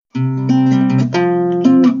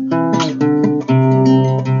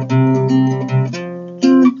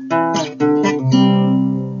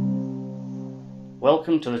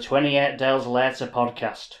to the 28 Days Later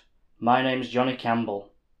podcast. My name's Johnny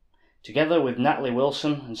Campbell. Together with Natalie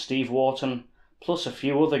Wilson and Steve Wharton, plus a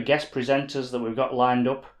few other guest presenters that we've got lined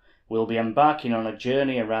up, we'll be embarking on a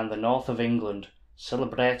journey around the north of England,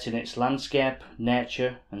 celebrating its landscape,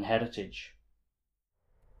 nature and heritage.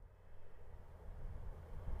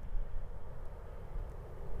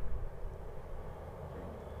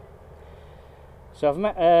 So I've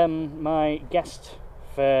met my guest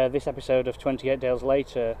for this episode of 28 Days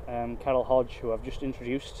Later, Carol Hodge, who I've just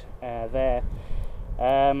introduced there.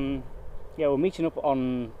 We're meeting up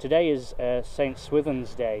on, today is St.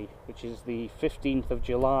 Swithin's Day, which is the 15th of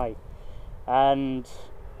July, and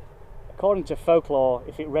according to folklore,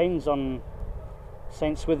 if it rains on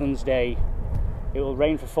St. Swithin's Day, it will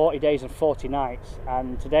rain for 40 days and 40 nights,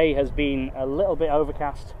 and today has been a little bit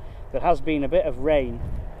overcast. There has been a bit of rain.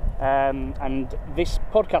 And this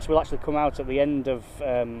podcast will actually come out at the end of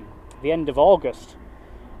August,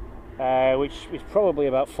 which is probably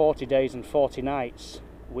about 40 days and 40 nights,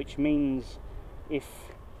 which means if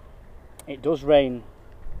it does rain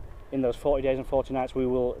in those 40 days and 40 nights, we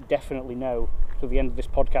will definitely know to the end of this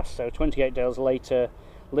podcast. So 28 Days Later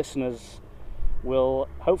listeners will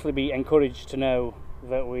hopefully be encouraged to know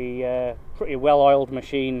that we are a pretty well-oiled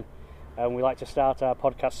machine, and we like to start our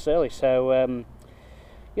podcasts early. So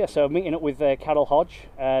so I'm meeting up with Carol Hodge,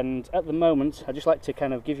 and at the moment I'd just like to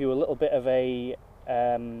kind of give you a little bit of a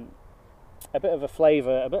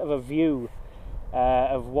flavour, a bit of a view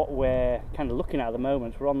of what we're kind of looking at the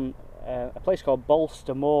moment. We're on a place called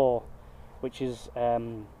Bolster Moor, which is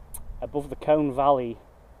above the Colne Valley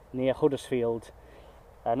near Huddersfield,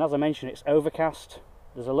 and as I mentioned, it's overcast,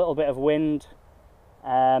 there's a little bit of wind,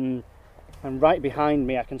 and right behind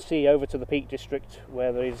me I can see over to the Peak District,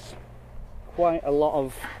 where there is quite a lot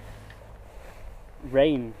of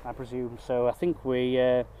rain, I presume. So I think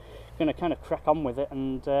we're going to kind of crack on with it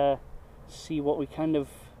and see what we kind of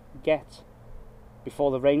get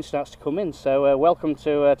before the rain starts to come in. So welcome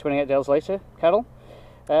to 28 Days Later, Carol.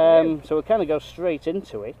 So we'll kind of go straight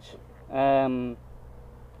into it.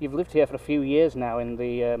 You've lived here for a few years now in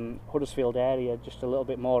the Huddersfield area, just a little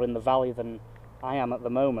bit more in the valley than I am at the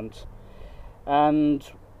moment. And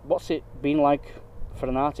what's it been like for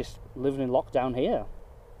an artist living in lockdown here?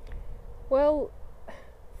 Well,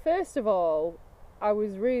 first of all, I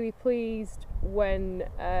was really pleased when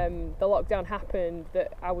the lockdown happened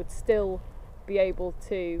that I would still be able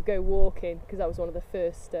to go walking, because that was one of the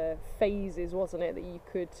first phases, wasn't it, that you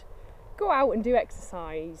could go out and do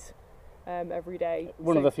exercise every day.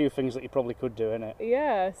 One of the few things that you probably could do, isn't it?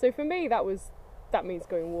 Yeah, so for me that means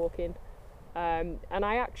going walking, and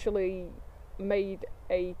I actually made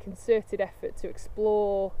a concerted effort to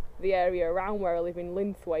explore the area around where I live in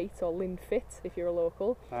Linthwaite, or Linfit if you're a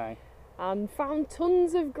local. Aye. And found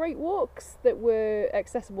tons of great walks that were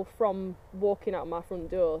accessible from walking out my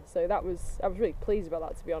front door. So I was really pleased about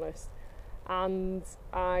that, to be honest. And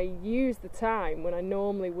I used the time when I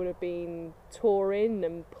normally would have been touring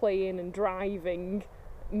and playing and driving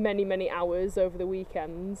many hours over the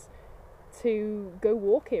weekends to go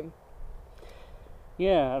walking.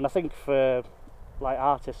 Yeah, and I think for like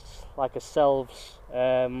artists like ourselves,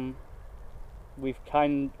 because we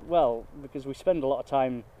spend a lot of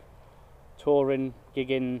time touring,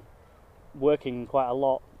 gigging, working quite a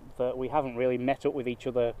lot, that we haven't really met up with each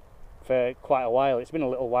other for quite a while. It's been a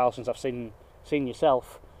little while since I've seen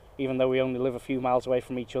yourself, even though we only live a few miles away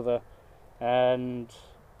from each other, and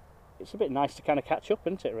it's a bit nice to kind of catch up,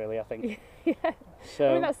 isn't it, really, I think? Yeah. So,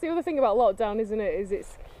 I mean, that's the other thing about lockdown, isn't it, is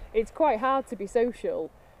it's quite hard to be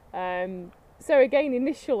social. So again,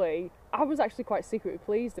 initially, I was actually quite secretly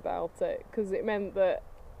pleased about it, because it meant that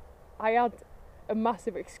I had a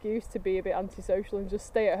massive excuse to be a bit antisocial and just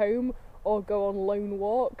stay at home or go on lone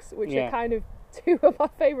walks, which are kind of two of my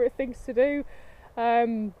favourite things to do.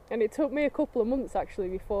 And it took me a couple of months actually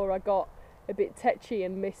before I got a bit tetchy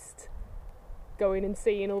and missed going and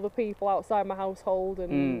seeing other people outside my household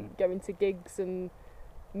and going to gigs and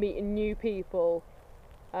meeting new people.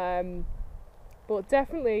 But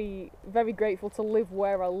definitely very grateful to live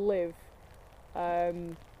where I live,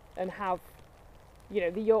 and have,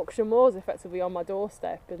 the Yorkshire Moors effectively on my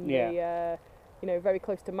doorstep, and very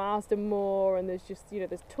close to Marsden Moor, and there's just,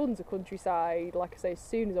 there's tons of countryside. Like I say, as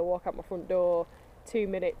soon as I walk out my front door, 2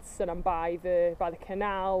 minutes and I'm by the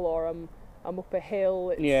canal, or I'm up a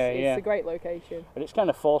hill. It's a great location. And it's kind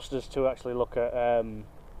of forced us to actually look at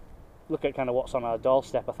kind of what's on our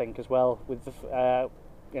doorstep, I think, as well, with the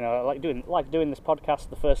like doing this podcast.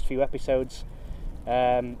 The first few episodes,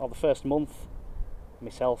 or the first month,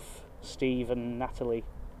 myself, Steve and Natalie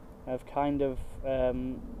have kind of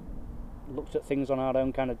looked at things on our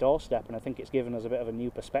own kind of doorstep, and I think it's given us a bit of a new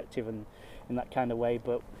perspective in that kind of way.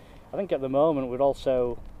 But I think at the moment we're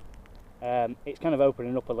also it's kind of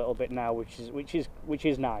opening up a little bit now, which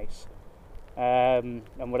is nice, and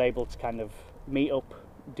we're able to kind of meet up,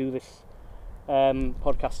 do this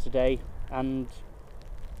podcast today, and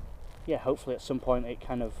yeah, hopefully at some point it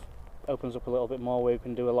kind of opens up a little bit more where we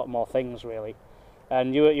can do a lot more things, really.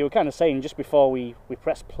 And you were kind of saying just before we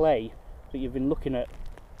pressed play that you've been looking at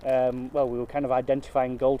we were kind of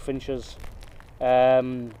identifying goldfinches,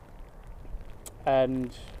 and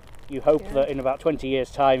you hope that in about 20 years'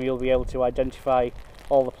 time you'll be able to identify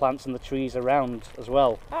all the plants and the trees around as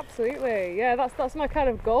well. Absolutely, yeah, that's my kind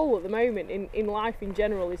of goal at the moment in life in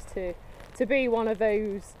general, is to be one of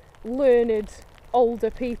those learned older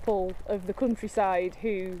people of the countryside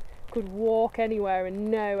who could walk anywhere and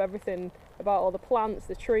know everything about all the plants,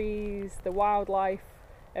 the trees, the wildlife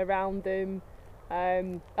around them.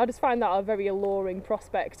 I just find that a very alluring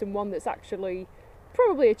prospect, and one that's actually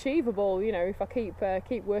probably achievable, you know, if I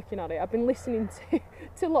keep working on it. I've been listening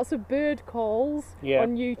to lots of bird calls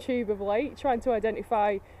on YouTube of late, trying to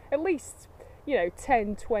identify at least, you know,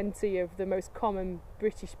 10, 20 of the most common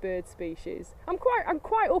British bird species. I'm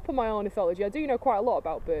quite up on my ornithology. I do know quite a lot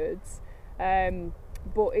about birds,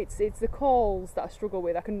 but it's the calls that I struggle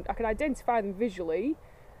with. I can identify them visually,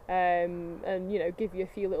 and you know, give you a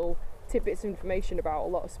few little tidbits of information about a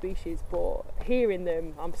lot of species, but hearing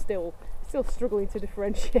them, I'm still struggling to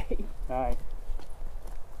differentiate. Aye.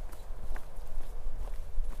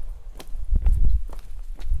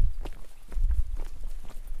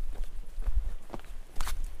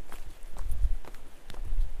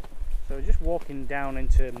 So we're just walking down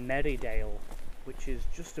into Merrydale, which is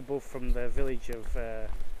just above from the village of the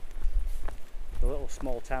little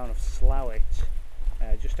small town of Slowett,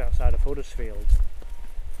 just outside of Huddersfield.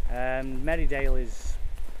 Merrydale is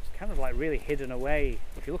kind of like really hidden away.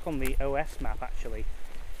 If you look on the OS map, actually,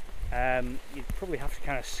 you'd probably have to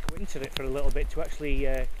kind of squint at it for a little bit to actually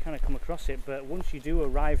kind of come across it. But once you do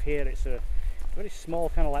arrive here, it's a very small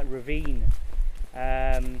kind of like ravine,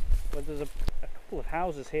 where there's a couple of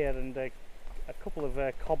houses here and a couple of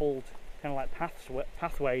cobbled kind of like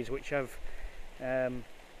pathways which I've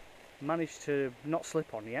managed to not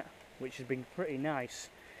slip on yet, which has been pretty nice.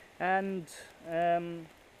 And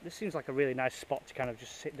this seems like a really nice spot to kind of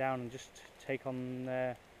just sit down and just take a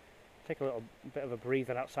little bit of a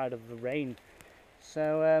breather outside of the rain.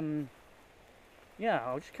 So yeah,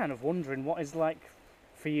 I was just kind of wondering what is like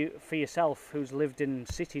for yourself, who's lived in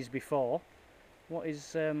cities before. What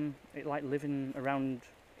is it like living around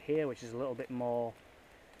here, which is a little bit more,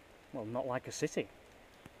 well, not like a city.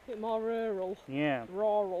 A bit more rural. Yeah.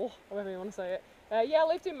 Rural, however you want to say it. Yeah, I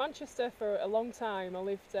lived in Manchester for a long time. I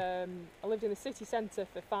lived in the city centre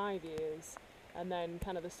for 5 years, and then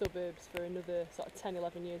kind of the suburbs for another sort of 10,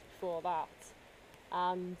 11 years before that.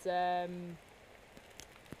 And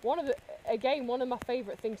one of my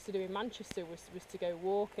favourite things to do in Manchester was to go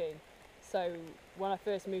walking. So when I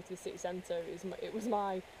first moved to the city centre, it was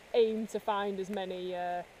my aim to find as many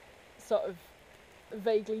sort of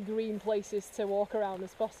vaguely green places to walk around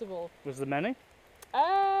as possible. Was there many?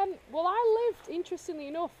 Well, I lived, interestingly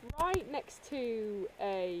enough, right next to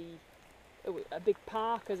a big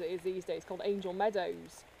park, as it is these days, called Angel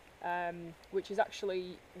Meadows, which is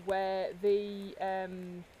actually where the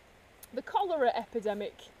cholera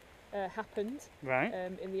epidemic happened, right,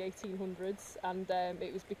 in the 1800s, and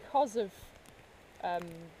it was because of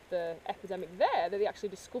the epidemic there that they actually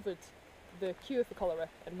discovered the cure for cholera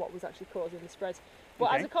and what was actually causing the spread. But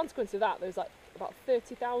okay, as a consequence of that, there's like about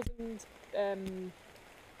 30,000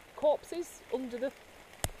 corpses under the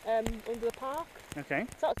park. Okay.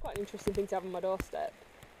 So that's quite an interesting thing to have on my doorstep.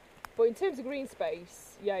 But in terms of green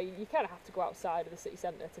space, yeah, you kind of have to go outside of the city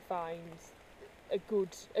centre to find a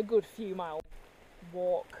good few mile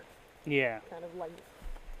walk. Yeah. Kind of length.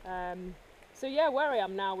 So yeah, where I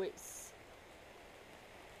am now,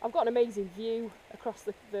 I've got an amazing view across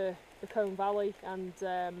the Colne Valley, and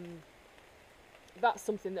that's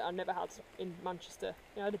something that I never had in Manchester.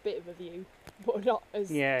 You know, I had a bit of a view, but not as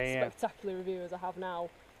spectacular a view as I have now.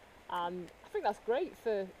 And I think that's great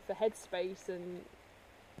for headspace, and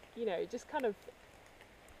you know, just kind of.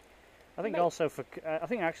 I think also I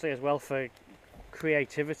think actually as well for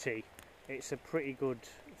creativity, it's a pretty good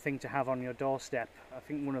thing to have on your doorstep. I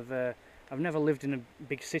think I've never lived in a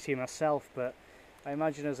big city myself, but I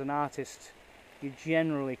imagine as an artist, you're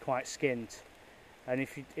generally quite skint, and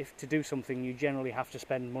if to do something, you generally have to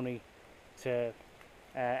spend money to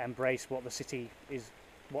embrace what the city is,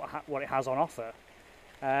 what it has on offer.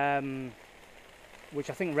 Which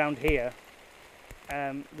I think around here,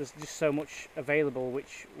 there's just so much available,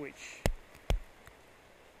 which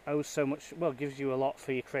owes so much, well, gives you a lot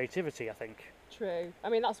for your creativity, I think. True. I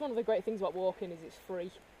mean, that's one of the great things about walking is it's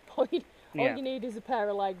free. All you need is a pair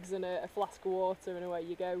of legs and a flask of water, and away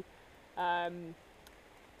you go. And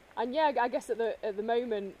yeah, I guess at the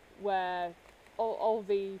moment where all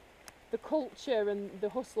the culture and the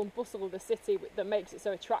hustle and bustle of the city that makes it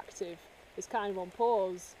so attractive is kind of on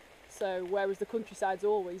pause. So whereas the countryside's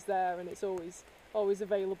always there and it's always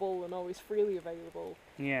available and always freely available.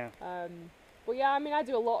 Yeah. But yeah, I mean, I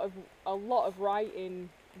do a lot of writing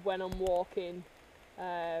when I'm walking.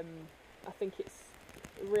 I think it's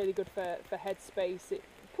really good for headspace. It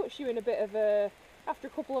puts you in a bit of after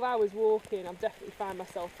a couple of hours walking, I definitely find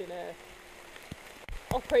myself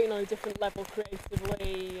operating on a different level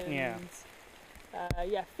creatively, and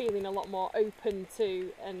feeling a lot more open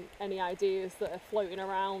to any ideas that are floating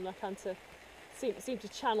around. I kind of seem to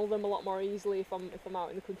channel them a lot more easily if I'm out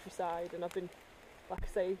in the countryside, and I've been, like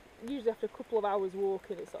I say, usually after a couple of hours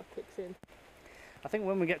walking it sort of kicks in. I think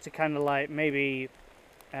when we get to kind of like maybe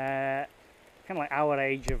kind of like our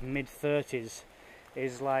age of mid-30s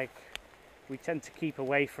is like we tend to keep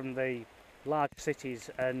away from the large cities,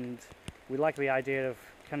 and we like the idea of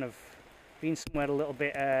kind of being somewhere a little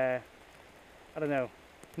bit I don't know,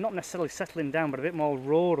 not necessarily settling down, but a bit more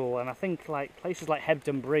rural. And I think like places like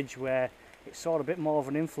Hebden Bridge, where it's sort of a bit more of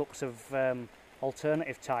an influx of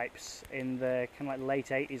alternative types in the kind of like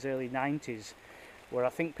late 80s, early 90s, where I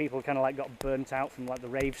think people kind of like got burnt out from like the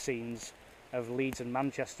rave scenes of Leeds and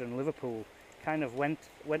Manchester and Liverpool, kind of went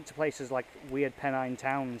to places like weird Pennine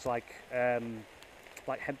towns like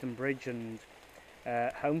Hebden Bridge and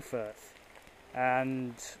Holmfirth,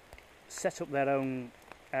 and set up their own.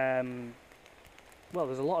 Well,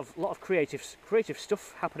 there's a lot of creative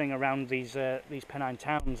stuff happening around these Pennine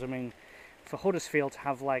towns. I mean, for Huddersfield to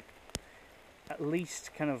have like at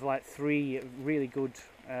least kind of like 3 really good,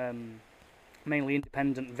 mainly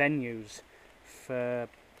independent venues for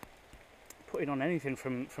putting on anything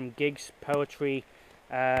from gigs, poetry,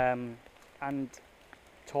 and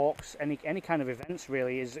talks, any kind of events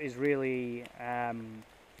really is really.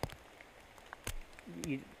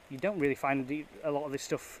 You don't really find a lot of this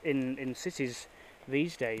stuff in cities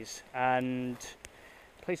these days, and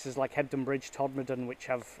places like Hebden Bridge, Todmorden, which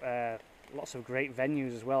have lots of great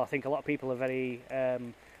venues as well. I think a lot of people are very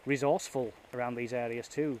resourceful around these areas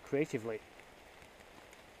too, creatively.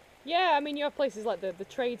 Yeah, I mean, you have places like the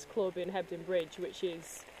Trades Club in Hebden Bridge, which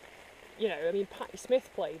is, you know, I mean, Patti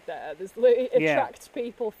Smith played there. It attracts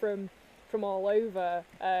people from all over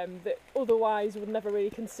that otherwise would never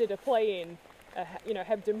really consider playing,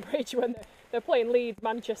 Hebden Bridge when they're playing Leeds,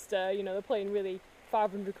 Manchester. You know, they're playing really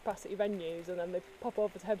 500 capacity venues, and then they pop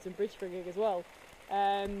over to Hebden Bridge for a gig as well.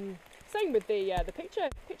 Same with the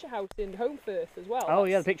picture house in Holmfirth as well. Oh,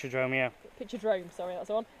 the Picturedrome, yeah. Picturedrome, sorry, that's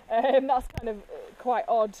the one. That's kind of quite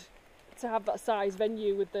odd to have that size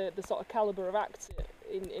venue with the sort of calibre of act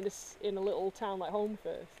in a little town like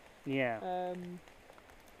Holmfirth. Yeah.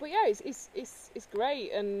 But yeah, it's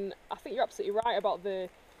great, and I think you're absolutely right about the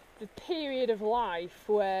period of life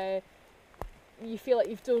where you feel like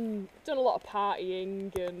you've done a lot of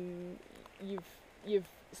partying, and you've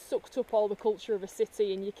sucked up all the culture of a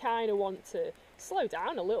city, and you kind of want to slow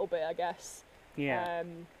down a little bit, I guess. Yeah.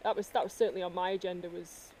 That was certainly on my agenda,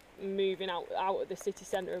 was moving out of the city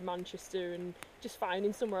centre of Manchester and just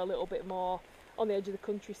finding somewhere a little bit more on the edge of the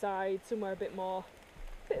countryside, somewhere a bit more,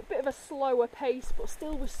 bit of a slower pace, but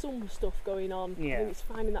still with some stuff going on. Yeah. I think it's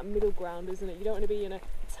finding that middle ground, isn't it? You don't want to be in a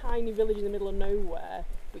tiny village in the middle of nowhere,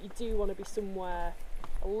 but you do want to be somewhere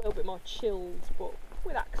a little bit more chilled, but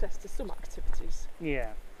with access to some activities.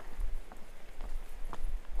 Yeah.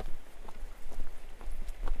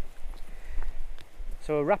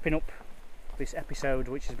 So we're wrapping up this episode,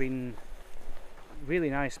 which has been really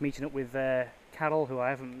nice meeting up with Carol, who I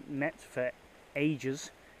haven't met for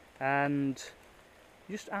ages, and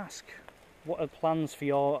just ask, what are plans for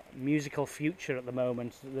your musical future at the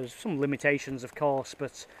moment? There's some limitations, of course,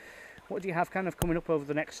 but what do you have kind of coming up over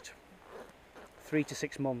the next 3 to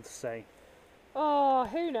 6 months, say? Oh,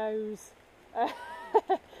 who knows?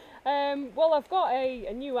 Well, I've got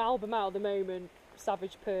a new album out at the moment,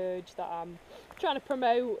 Savage Purge, that I'm trying to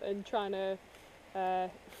promote and trying to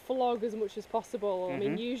flog as much as possible. Mm-hmm. I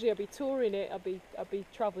mean, usually I'd be touring it, I'd be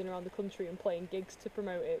travelling around the country and playing gigs to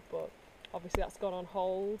promote it, but obviously that's gone on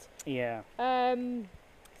hold. Yeah.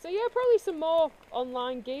 So yeah, probably some more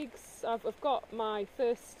online gigs. I've got my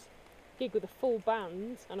first gig with a full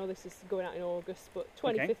band. I know this is going out in August, but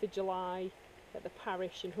 25th of July at the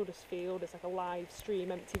Parish in Huddersfield. It's like a live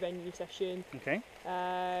stream, empty venue session. Okay.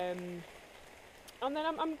 And then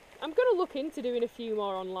I'm going to look into doing a few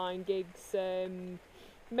more online gigs.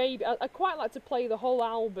 maybe I'd quite like to play the whole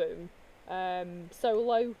album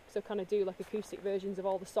solo, so kind of do like acoustic versions of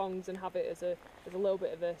all the songs and have it as a little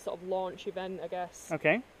bit of a sort of launch event, I guess.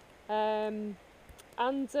 Okay. And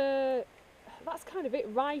that's kind of it.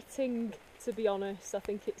 Writing, to be honest, I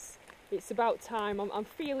think it's about time. I'm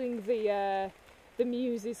feeling the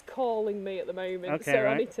muse is calling me at the moment, okay, so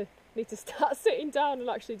right. I need to start sitting down and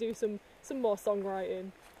actually do some more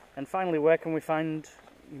songwriting. And finally, where can we find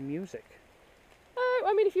your music?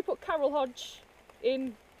 I mean, if you put Carol Hodge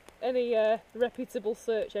in any reputable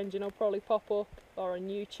search engine, I'll probably pop up, or on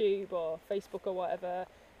YouTube or Facebook or whatever.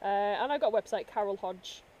 And I've got a website,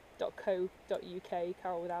 carolhodge.co.uk,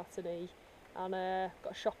 Carol without an E, and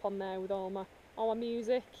got a shop on there with all my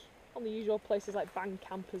music, on the usual places like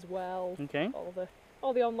Bandcamp as well. Okay.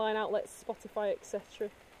 All the online outlets, Spotify, etc.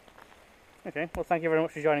 Okay, well, thank you very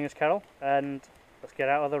much for joining us, Carol, and let's get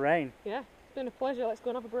out of the rain. Yeah, it's been a pleasure. Let's go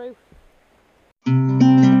and have a brew.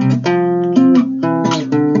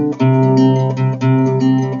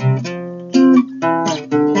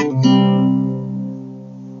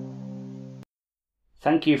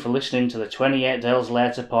 Thank you for listening to the 28 Dales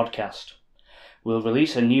Later podcast. We'll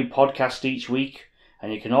release a new podcast each week,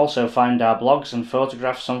 and you can also find our blogs and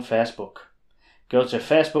photographs on Facebook. Go to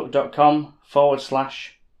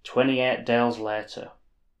facebook.com/28 Dales Later.